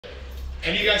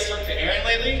Have you guys talked to Aaron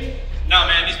lately? Nah,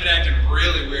 man, he's been acting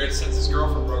really weird since his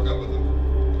girlfriend broke up with him.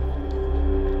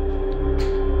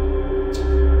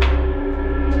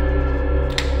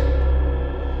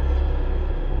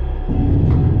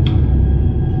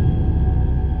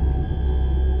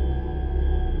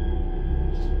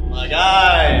 My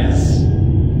guys,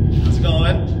 how's it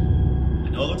going? I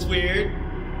know it looks weird.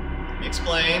 Let me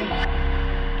explain.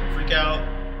 Don't freak out.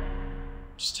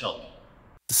 Just tell me.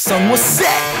 The sun was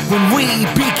set when we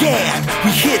began.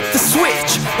 We hit the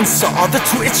switch and saw the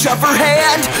twitch of her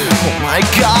hand. Oh my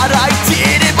god, I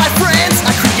did it, my friends.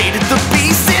 I created the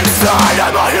beast inside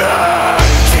of my head.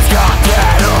 She's got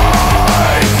that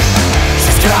eyes.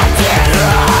 She's got that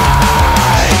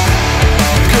eye.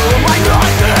 Girl, my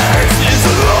nightmares is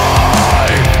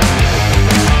alive.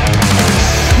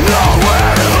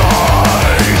 Nowhere to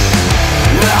hide.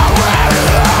 Nowhere to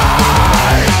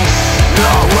hide.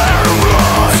 Nowhere to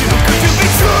run. Too good to be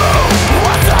true.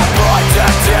 What's a boy to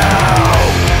do?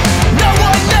 No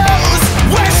one knows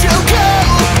where she'll go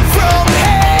from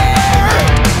here.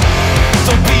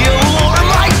 Don't be alarmed,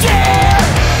 my dear.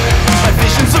 My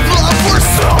visions of love were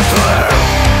so clear.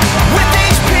 With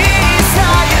each piece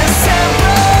I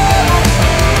assemble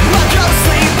my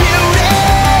ghostly beauty,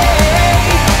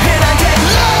 and I get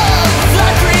love I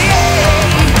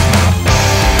create.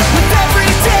 With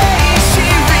every day she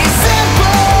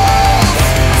resembles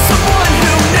someone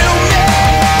who knew me.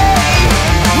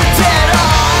 With dead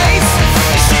eyes,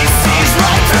 she sees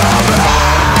right through me.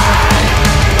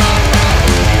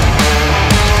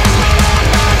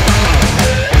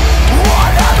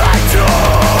 What have I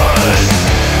done?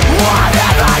 What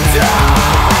have I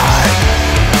done?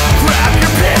 Grab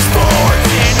your pitchfork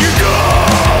and your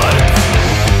gun.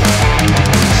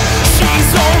 She's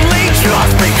only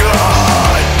just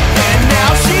begun, and now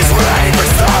she's ready for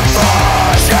some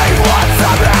fun. She wants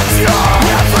some action.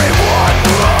 Everyone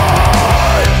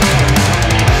run.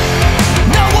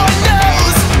 No one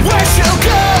knows where she'll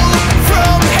go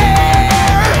from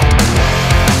here.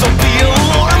 Don't be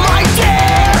alarmed, my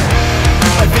dear.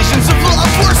 My visions of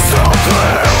love were so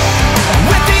clear.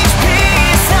 With each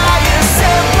piece I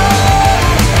assemble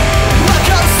my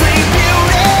ghostly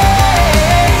beauty,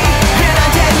 and I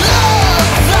get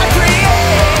love I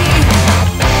create.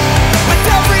 With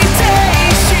every day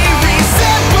she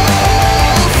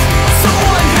resembles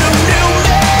someone who knew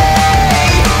me.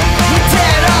 With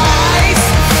dead eyes,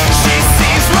 she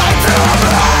sees right through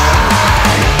me.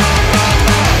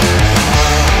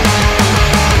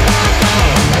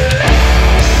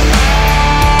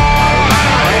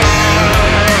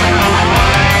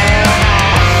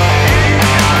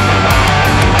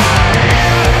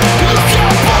 Look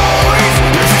out, boys,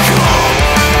 here she comes.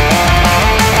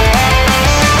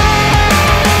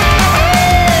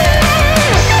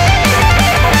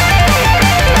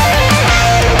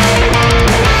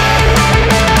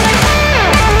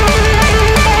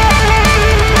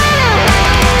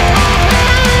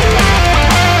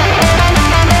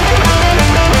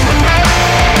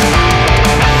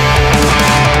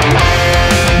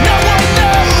 No one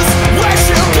knows where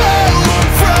she'll go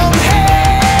from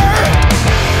here.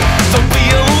 Don't be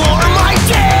alarmed, my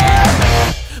dear.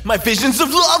 My visions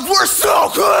of love